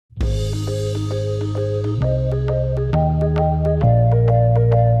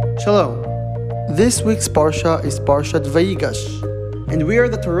Shalom. This week's Parsha is Parshat Vayigash, and we are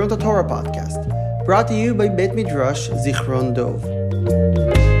the Toronto Torah podcast, brought to you by Beit Midrash Zichron Dov.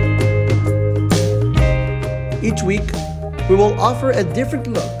 Each week, we will offer a different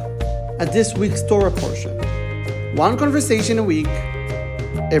look at this week's Torah portion. One conversation a week,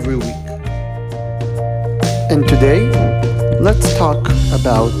 every week. And today, let's talk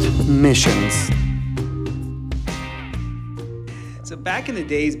about missions. So back in the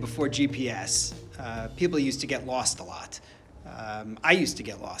days before GPS, people used to get lost a lot. I used to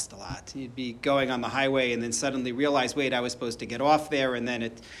get lost a lot. You'd be going on the highway and then suddenly realize, wait, I was supposed to get off there, and then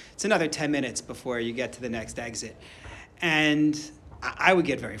it's another 10 minutes before you get to the next exit. And I would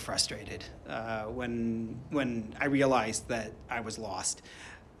get very frustrated when I realized that I was lost,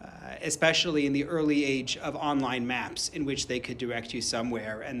 especially in the early age of online maps in which they could direct you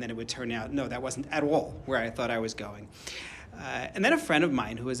somewhere, and then it would turn out, no, that wasn't at all where I thought I was going. And then a friend of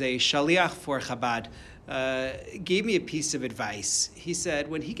mine who was a shaliach for Chabad gave me a piece of advice. He said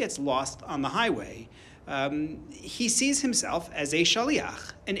when he gets lost on the highway, he sees himself as a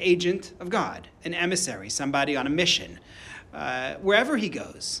shaliach, an agent of God, an emissary, somebody on a mission, wherever he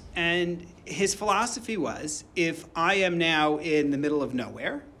goes. And his philosophy was, if I am now in the middle of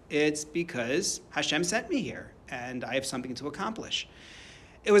nowhere, it's because Hashem sent me here and I have something to accomplish.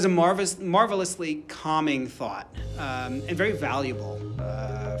 It was a marvelously calming thought, and very valuable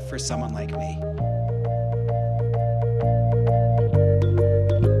for someone like me.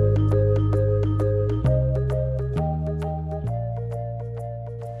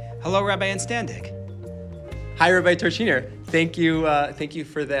 Hello, Rabbi Anstandig. Hi, Rabbi Torczyner. Thank you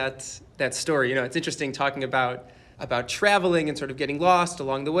for that story. You know, it's interesting talking about traveling and sort of getting lost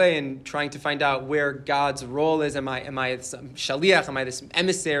along the way and trying to find out where God's role is. Am I some shaliach? Am I this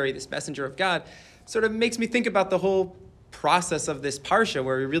emissary, this messenger of God? Sort of makes me think about the whole process of this parsha,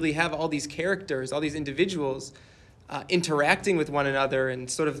 where we really have all these characters, all these individuals interacting with one another, and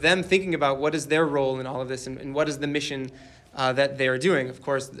sort of them thinking about what is their role in all of this and what is the mission that they are doing. Of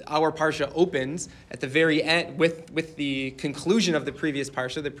course, our parsha opens at the very end with the conclusion of the previous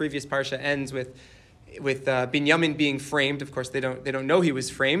parsha. The previous parsha ends with Binyamin being framed. Of course, they don't know he was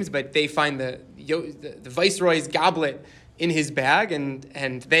framed, but they find the viceroy's goblet in his bag,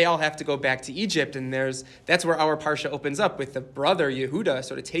 and they all have to go back to Egypt. And that's where our parsha opens up, with the brother Yehuda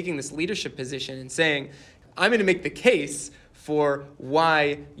sort of taking this leadership position and saying, I'm going to make the case for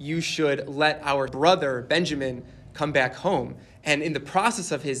why you should let our brother Benjamin come back home. And in the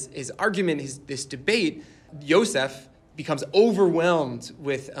process of his argument, this debate, Yosef becomes overwhelmed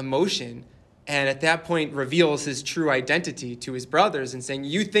with emotion, and at that point reveals his true identity to his brothers and saying,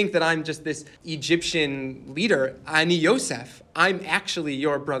 you think that I'm just this Egyptian leader. Ani Yosef. I'm actually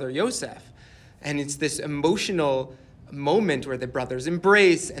your brother Yosef. And it's this emotional moment where the brothers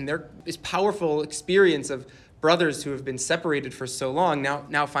embrace, and this powerful experience of brothers who have been separated for so long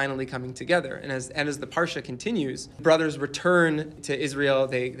now finally coming together. And as the parsha continues, brothers return to Israel.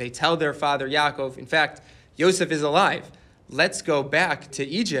 They tell their father Yaakov, in fact, Yosef is alive. Let's go back to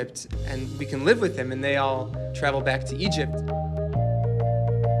Egypt and we can live with him. And they all travel back to Egypt.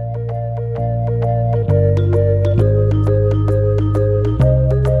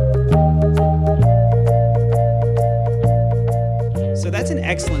 So that's an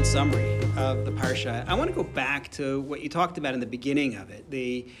excellent summary of the parsha. I want to go back to what you talked about in the beginning of it,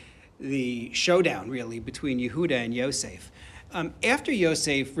 the showdown really between Yehuda and Yosef. After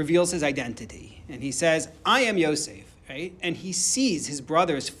Yosef reveals his identity and he says, I am Yosef, right? And he sees his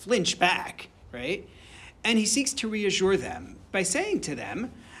brothers flinch back, right? And he seeks to reassure them by saying to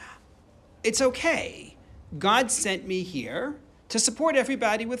them, it's okay. God sent me here to support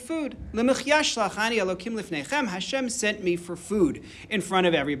everybody with food. Hashem sent me for food in front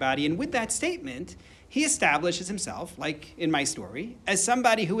of everybody. And with that statement, he establishes himself, like in my story, as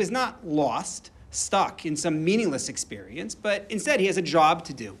somebody who is not lost, stuck in some meaningless experience, but instead he has a job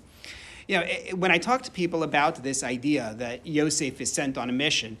to do. You know, when I talk to people about this idea that Yosef is sent on a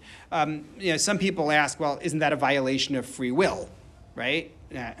mission, some people ask, well, isn't that a violation of free will, right?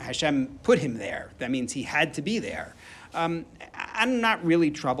 Hashem put him there. That means he had to be there. I'm not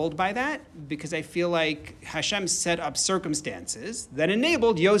really troubled by that, because I feel like Hashem set up circumstances that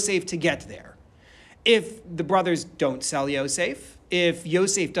enabled Yosef to get there. If the brothers don't sell Yosef, if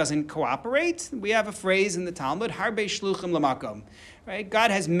Yosef doesn't cooperate, we have a phrase in the Talmud, harbe shluchim lamakom, right?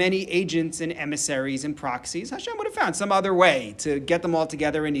 God has many agents and emissaries and proxies. Hashem would have found some other way to get them all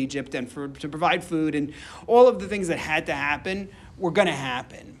together in Egypt and to provide food, and all of the things that had to happen were going to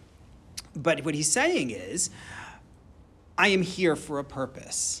happen. But what he's saying is, I am here for a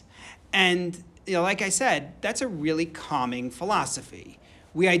purpose. And like I said, that's a really calming philosophy.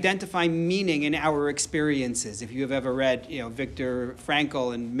 we identify meaning in our experiences. If you have ever read, Viktor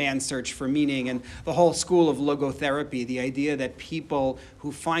Frankl and Man's Search for Meaning and the whole school of logotherapy, the idea that people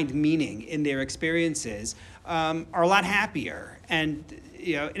who find meaning in their experiences are a lot happier and,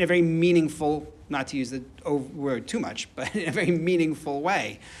 in a very meaningful, not to use the word too much, but in a very meaningful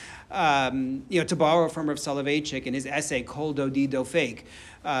way. To borrow from Rav Soloveitchik in his essay, Kol Dodi Dofek,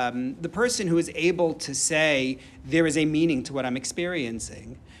 the person who is able to say there is a meaning to what I'm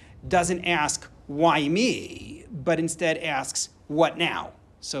experiencing doesn't ask, why me, but instead asks, what now?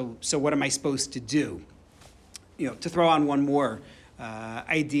 So what am I supposed to do? To throw on one more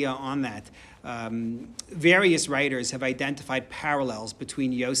idea on that, various writers have identified parallels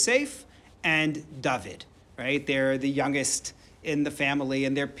between Yosef and David, right? They're the youngest in the family,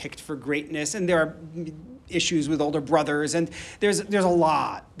 and they're picked for greatness, and there are issues with older brothers, and there's a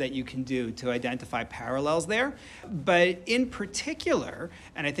lot that you can do to identify parallels there. But in particular,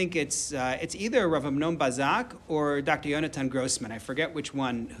 and I think it's either Rav Amnon Bazak or Dr. Yonatan Grossman, I forget which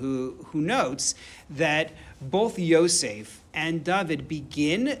one, who notes that both Yosef and David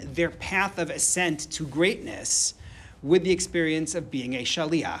begin their path of ascent to greatness with the experience of being a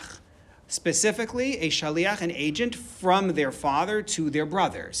shaliach. Specifically, a shaliach, an agent from their father to their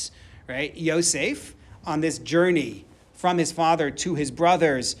brothers, right? Yosef, on this journey from his father to his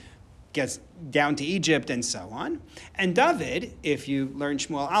brothers, gets down to Egypt and so on. And David, if you learn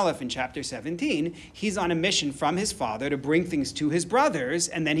Shmuel Aleph in chapter 17, he's on a mission from his father to bring things to his brothers,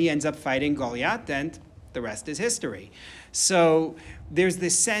 and then he ends up fighting Goliath, and the rest is history. So there's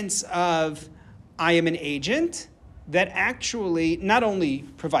this sense of, I am an agent, that actually not only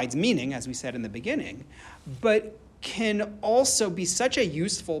provides meaning, as we said in the beginning, but can also be such a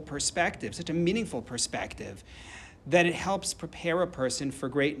useful perspective, such a meaningful perspective, that it helps prepare a person for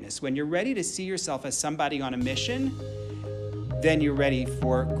greatness. When you're ready to see yourself as somebody on a mission, then you're ready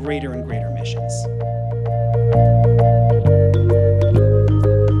for greater and greater missions.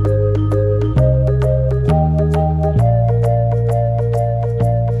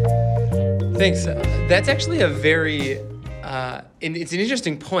 Thanks. That's actually a very, it's an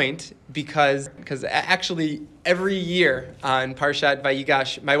interesting point because actually every year on Parshat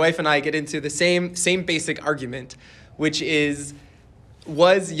Vayigash, my wife and I get into the same basic argument, which is,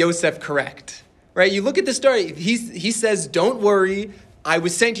 was Yosef correct? Right? You look at the story, he says, don't worry, I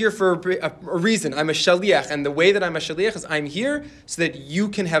was sent here for a reason. I'm a shaliach, and the way that I'm a shaliach is I'm here so that you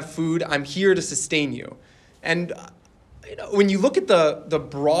can have food. I'm here to sustain you. And when you look at the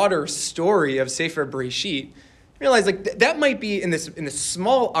broader story of Sefer Bereshit, you realize that might be in this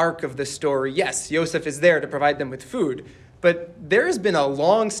small arc of the story. Yes, Yosef is there to provide them with food, but there has been a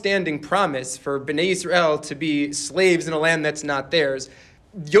long-standing promise for Bnei Yisrael to be slaves in a land that's not theirs.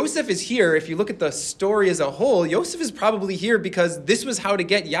 Yosef is here. If you look at the story as a whole, Yosef is probably here because this was how to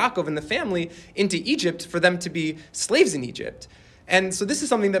get Yaakov and the family into Egypt for them to be slaves in Egypt. And so this is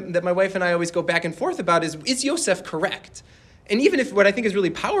something that my wife and I always go back and forth about is Yosef correct? And even if what I think is really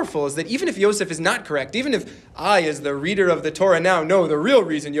powerful is that even if Yosef is not correct, even if I, as the reader of the Torah now, know the real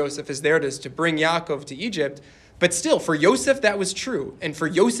reason Yosef is there is to bring Yaakov to Egypt, but still, for Yosef, that was true. And for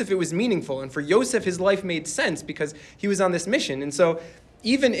Yosef, it was meaningful. And for Yosef, his life made sense because he was on this mission. And so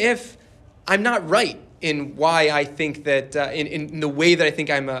even if I'm not right in why I think that, in the way that I think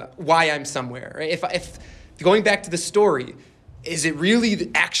why I'm somewhere, right? If going back to the story, is it really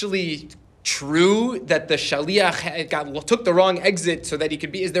actually true that the shaliach took the wrong exit so that he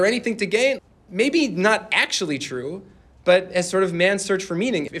could be? Is there anything to gain? Maybe not actually true, but as sort of man's search for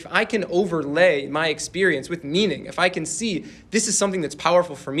meaning. If I can overlay my experience with meaning, if I can see this is something that's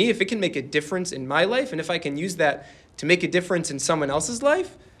powerful for me, if it can make a difference in my life, and if I can use that to make a difference in someone else's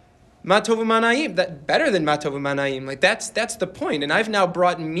life, ma tov u'manayim, that better than ma tov u'manayim. That's the point. And I've now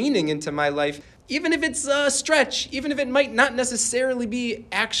brought meaning into my life. Even if it's a stretch, even if it might not necessarily be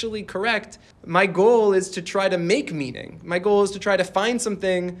actually correct, my goal is to try to make meaning. My goal is to try to find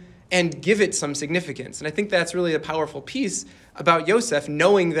something and give it some significance. And I think that's really a powerful piece about Yosef,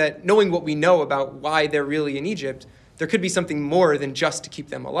 knowing what we know about why they're really in Egypt. There could be something more than just to keep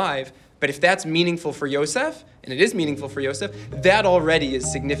them alive. But if that's meaningful for Yosef, and it is meaningful for Yosef, that already is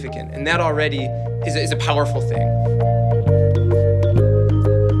significant. And that already is a powerful thing.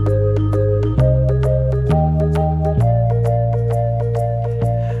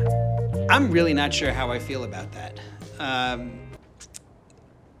 I'm really not sure how I feel about that.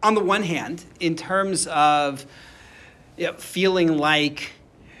 On the one hand, in terms of feeling like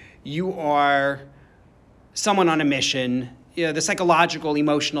you are someone on a mission, the psychological,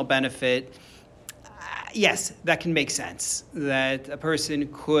 emotional benefit, yes, that can make sense, that a person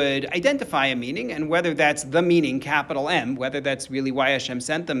could identify a meaning, and whether that's the meaning, capital M, whether that's really why Hashem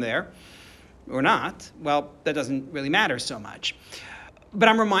sent them there or not, well, that doesn't really matter so much. But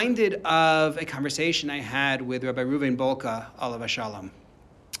I'm reminded of a conversation I had with Rabbi Reuven Bolka, Alav Shalom,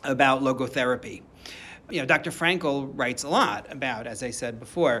 about logotherapy. Dr. Frankel writes a lot about, as I said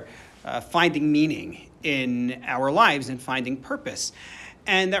before, finding meaning in our lives and finding purpose.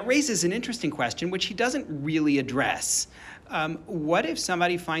 And that raises an interesting question, which he doesn't really address. What if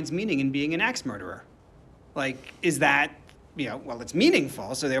somebody finds meaning in being an axe murderer? Is that, it's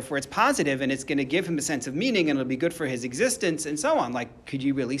meaningful, so therefore it's positive, and it's going to give him a sense of meaning, and it'll be good for his existence, and so on. Could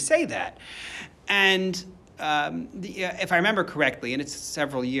you really say that? And if I remember correctly, and it's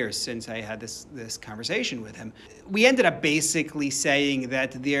several years since I had this conversation with him, we ended up basically saying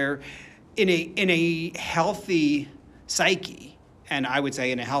that there, in a healthy psyche, and I would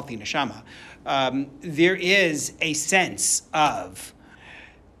say in a healthy neshama, there is a sense of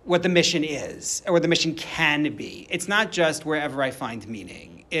what the mission is, or what the mission can be. It's not just wherever I find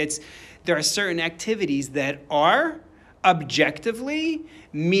meaning. There are certain activities that are objectively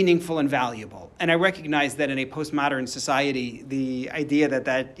meaningful and valuable. And I recognize that in a postmodern society, the idea that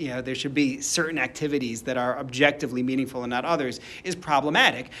there should be certain activities that are objectively meaningful and not others is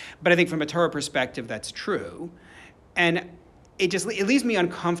problematic. But I think from a Torah perspective, that's true. And it leaves me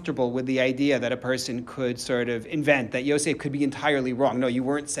uncomfortable with the idea that a person could sort of invent that Yosef could be entirely wrong. No, you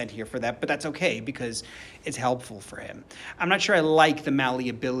weren't sent here for that, but that's okay because it's helpful for him. I'm not sure I like the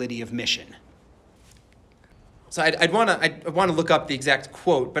malleability of mission. So I want to look up the exact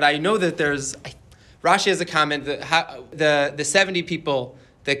quote, but I know that Rashi has a comment that the 70 people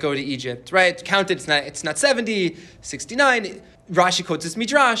that go to Egypt, right? Counted, it's not 70, 69. Rashi quotes this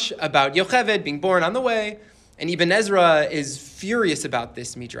midrash about Yocheved being born on the way. And Ibn Ezra is furious about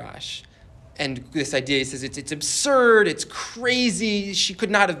this midrash. And this idea, he says, it's absurd, it's crazy, she could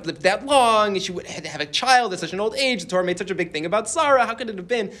not have lived that long, she would have a child at such an old age, the Torah made such a big thing about Sarah, how could it have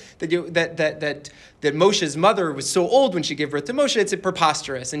been that Moshe's mother was so old when she gave birth to Moshe? It's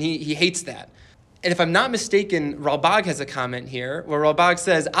preposterous, and he hates that. And if I'm not mistaken, Ralbag has a comment here, where Ralbag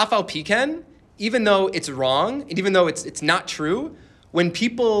says, Afal Piken, even though it's wrong, and even though it's not true, when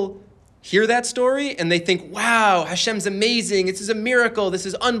people hear that story and they think, wow, Hashem's amazing, this is a miracle, this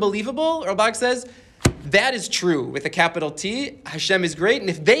is unbelievable, Ralbag says, that is true with a capital T, Hashem is great,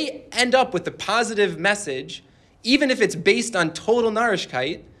 and if they end up with the positive message, even if it's based on total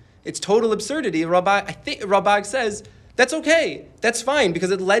narishkeit, it's total absurdity, Ralbag says, that's okay, that's fine,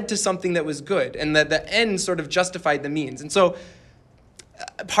 because it led to something that was good, and that the end sort of justified the means. And so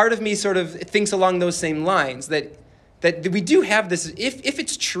part of me sort of thinks along those same lines, that we do have this, if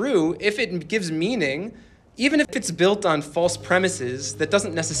it's true, if it gives meaning, even if it's built on false premises, that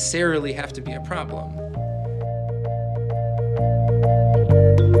doesn't necessarily have to be a problem.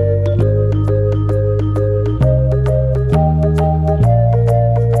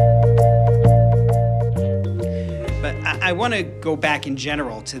 But I want to go back in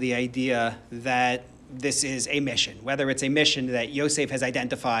general to the idea that this is a mission, whether it's a mission that Yosef has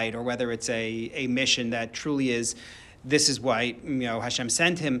identified or whether it's a mission that truly is, this is why Hashem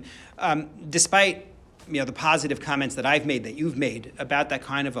sent him. Despite the positive comments that I've made, that you've made about that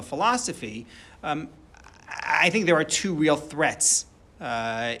kind of a philosophy, I think there are two real threats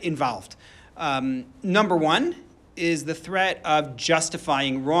involved. Number one is the threat of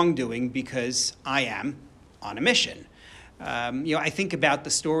justifying wrongdoing because I am on a mission. I think about the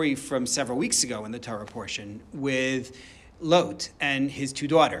story from several weeks ago in the Torah portion with Lot and his two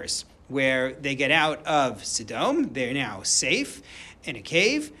daughters, where they get out of Sodom, they're now safe in a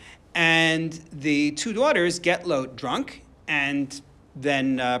cave, and the two daughters get Lot drunk and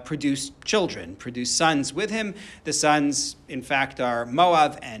then produce sons with him. The sons, in fact, are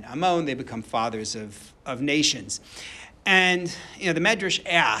Moab and Ammon. They become fathers of nations. And the Medrash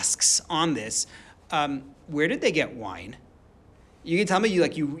asks on this, where did they get wine? You can tell me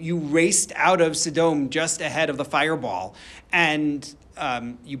you raced out of Sodom just ahead of the fireball, and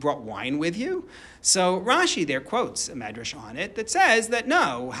you brought wine with you? So Rashi there quotes a medrash on it that says that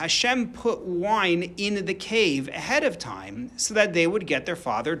no, Hashem put wine in the cave ahead of time so that they would get their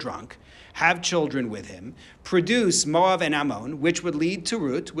father drunk, have children with him, produce Moab and Ammon, which would lead to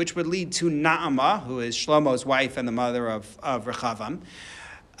Ruth, which would lead to Naamah, who is Shlomo's wife and the mother of Rechavam.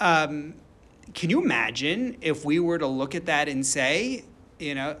 Can you imagine if we were to look at that and say,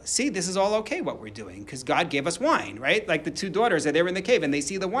 see, this is all okay what we're doing because God gave us wine, right? Like the two daughters are there in the cave and they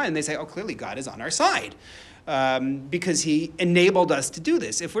see the wine and they say, oh, clearly God is on our side because he enabled us to do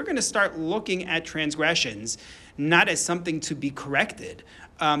this. If we're going to start looking at transgressions not as something to be corrected,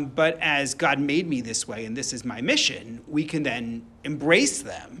 But as God made me this way, and this is my mission, we can then embrace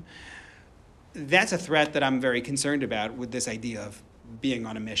them. That's a threat that I'm very concerned about with this idea of being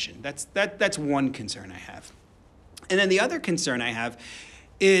on a mission. That's one concern I have. And then the other concern I have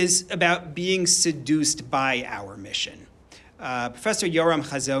is about being seduced by our mission. Professor Yoram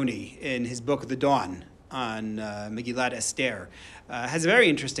Chazoni, in his book The Dawn on Megillat Esther, has a very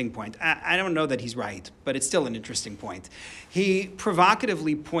interesting point. I don't know that he's right, but it's still an interesting point. He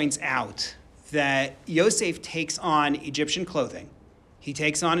provocatively points out that Yosef takes on Egyptian clothing. He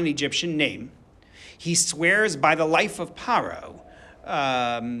takes on an Egyptian name. He swears by the life of Paro.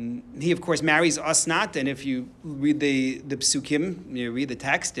 He, of course, marries Asnat, and if you read the psukim, you read the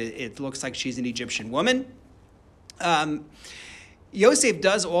text, it looks like she's an Egyptian woman. Yosef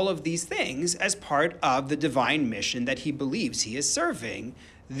does all of these things as part of the divine mission that he believes he is serving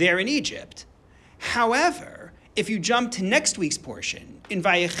there in Egypt. However, if you jump to next week's portion, in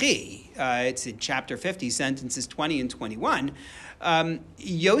Vayechi, it's in chapter 50, sentences 20 and 21,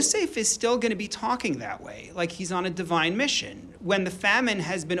 Yosef is still going to be talking that way, like he's on a divine mission, when the famine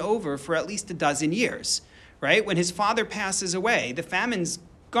has been over for at least a dozen years, right? When his father passes away, the famine's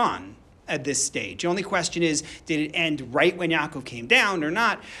gone at this stage. The only question is, did it end right when Yaakov came down or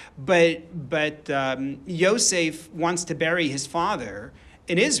not? But Yosef wants to bury his father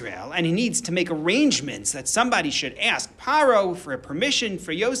in Israel, and he needs to make arrangements that somebody should ask Paro for a permission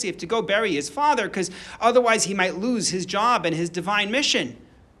for Yosef to go bury his father, because otherwise he might lose his job and his divine mission.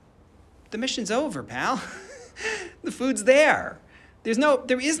 The mission's over, pal. The food's there.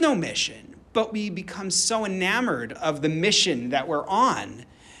 There is no mission, but we become so enamored of the mission that we're on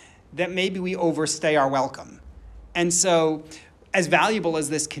that maybe we overstay our welcome. And so, as valuable as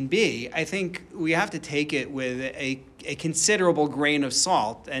this can be, I think we have to take it with a considerable grain of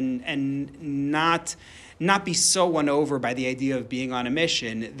salt and not be so won over by the idea of being on a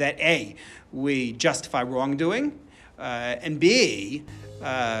mission that A, we justify wrongdoing, and B,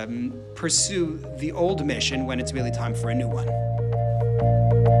 pursue the old mission when it's really time for a new one.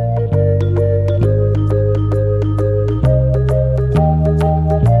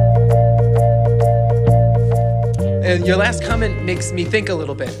 Your last comment makes me think a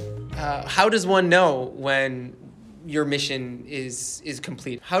little bit. How does one know when your mission is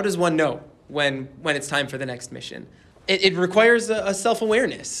complete? How does one know when it's time for the next mission? It requires a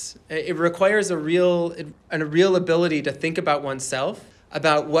self-awareness. It requires a real ability to think about oneself,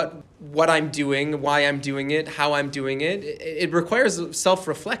 about what I'm doing, why I'm doing it, how I'm doing it. It requires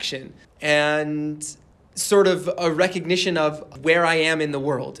self-reflection and sort of a recognition of where I am in the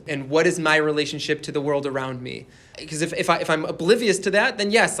world and what is my relationship to the world around me. Because if I'm oblivious to that,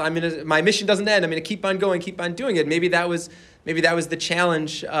 then yes, my mission doesn't end. I'm going to keep on going, keep on doing it. Maybe that was the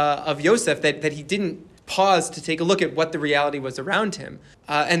challenge of Yosef, that he didn't pause to take a look at what the reality was around him.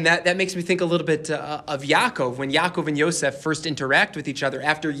 And that makes me think a little bit of Yaakov, when Yaakov and Yosef first interact with each other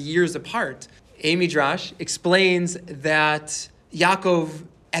after years apart. Midrash explains that Yaakov,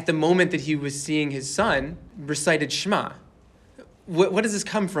 at the moment that he was seeing his son, recited Shema. What does this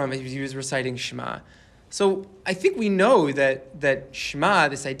come from? He was reciting Shema. So I think we know that Shema,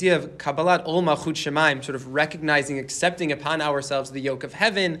 this idea of Kabbalat Ol Malchut Shemaim, sort of recognizing, accepting upon ourselves the yoke of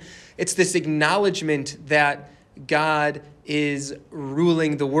heaven, it's this acknowledgement that God is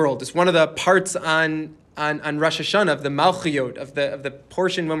ruling the world. It's one of the parts on Rosh Hashanah of the Malchiyot, of the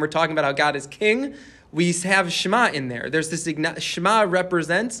portion when we're talking about how God is king. We have Shema in there. There's this Shema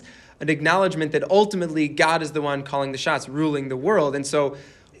represents an acknowledgement that ultimately God is the one calling the shots, ruling the world. And so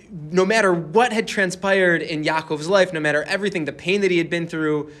no matter what had transpired in Yaakov's life, no matter everything, the pain that he had been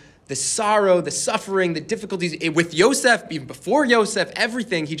through, the sorrow, the suffering, the difficulties with Yosef, even before Yosef,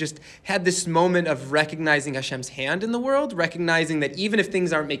 everything, he just had this moment of recognizing Hashem's hand in the world, recognizing that even if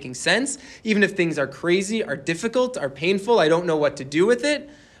things aren't making sense, even if things are crazy, are difficult, are painful, I don't know what to do with it,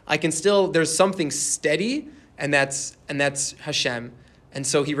 I can still, there's something steady, and that's Hashem. And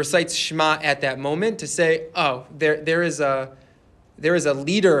so he recites Shema at that moment to say, oh, there is a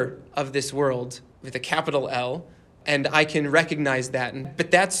leader of this world with a capital L, and I can recognize that.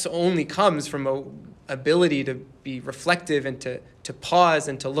 But that's only comes from a ability to be reflective and to pause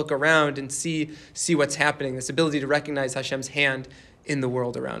and to look around and see what's happening, this ability to recognize Hashem's hand in the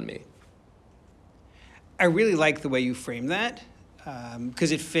world around me. I really like the way you frame that,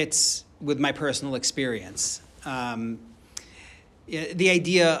 because it fits with my personal experience. The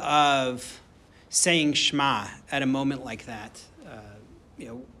idea of saying Shema at a moment like that,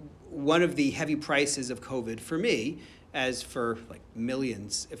 one of the heavy prices of COVID for me, as for like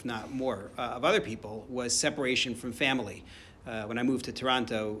millions, if not more, of other people, was separation from family. when I moved to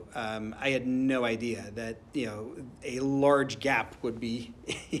Toronto, I had no idea that a large gap would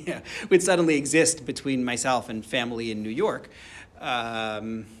suddenly exist between myself and family in New York.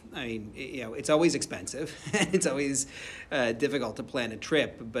 It's always expensive. It's always difficult to plan a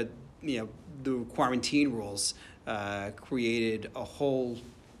trip, but the quarantine rules created a whole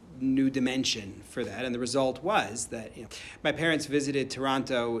new dimension for that, and the result was that my parents visited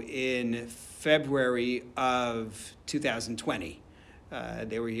Toronto in February of 2020.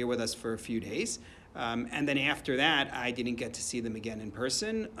 They were here with us for a few days, and then after that, I didn't get to see them again in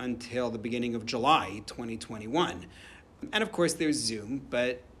person until the beginning of July 2021. And of course, there's Zoom,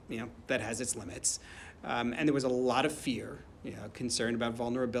 but that has its limits. And there was a lot of fear, concern about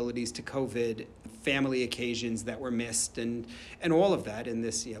vulnerabilities to COVID, family occasions that were missed, and all of that in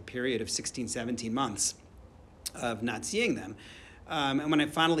this period of 16, 17 months of not seeing them. And when I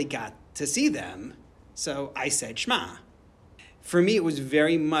finally got to see them, so I said Shema. For me, it was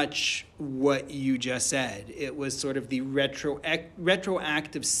very much what you just said. It was sort of the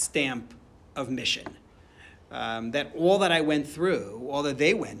retroactive stamp of mission. That all that I went through, all that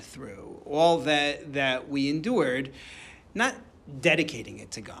they went through, all that we endured, not dedicating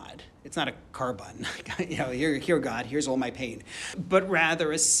it to God. It's not a carbon, here God, here's all my pain, but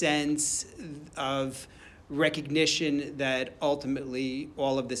rather a sense of recognition that ultimately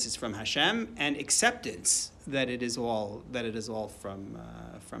all of this is from Hashem, and acceptance that it is all from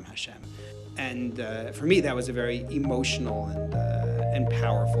Hashem. And for me, that was a very emotional and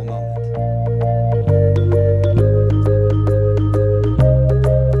powerful moment.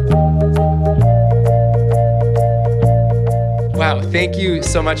 Wow, thank you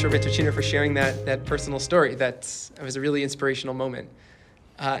so much, Rabbi Torczyner, for sharing that personal story. That was a really inspirational moment.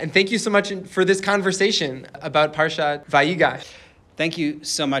 And thank you so much for this conversation about Parshat Vayigash. Thank you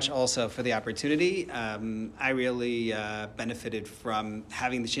so much also for the opportunity. I really benefited from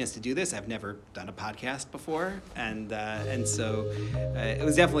having the chance to do this. I've never done a podcast before, and so it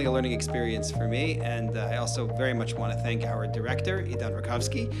was definitely a learning experience for me. And I also very much want to thank our director, Idan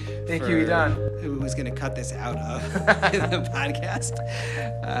Rakovsky. Thank you, Idan. Who was going to cut this out of the podcast.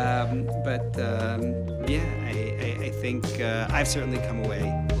 I think I've certainly come away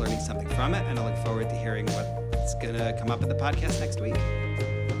learning something from it, and I look forward to hearing what's going to come up in the podcast next week.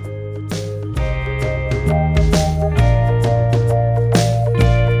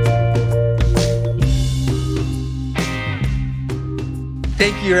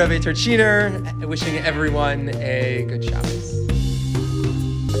 Thank you, Rabbi Torczyner. Wishing everyone a good Shabbos.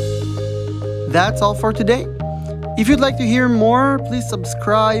 That's all for today. If you'd like to hear more, please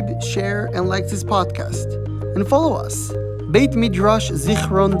subscribe, share, and like this podcast. And follow us, Beit Midrash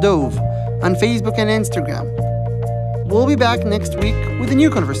Zichron Dov, on Facebook and Instagram. We'll be back next week with a new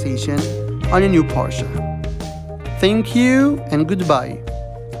conversation on a new Parsha. Thank you and goodbye.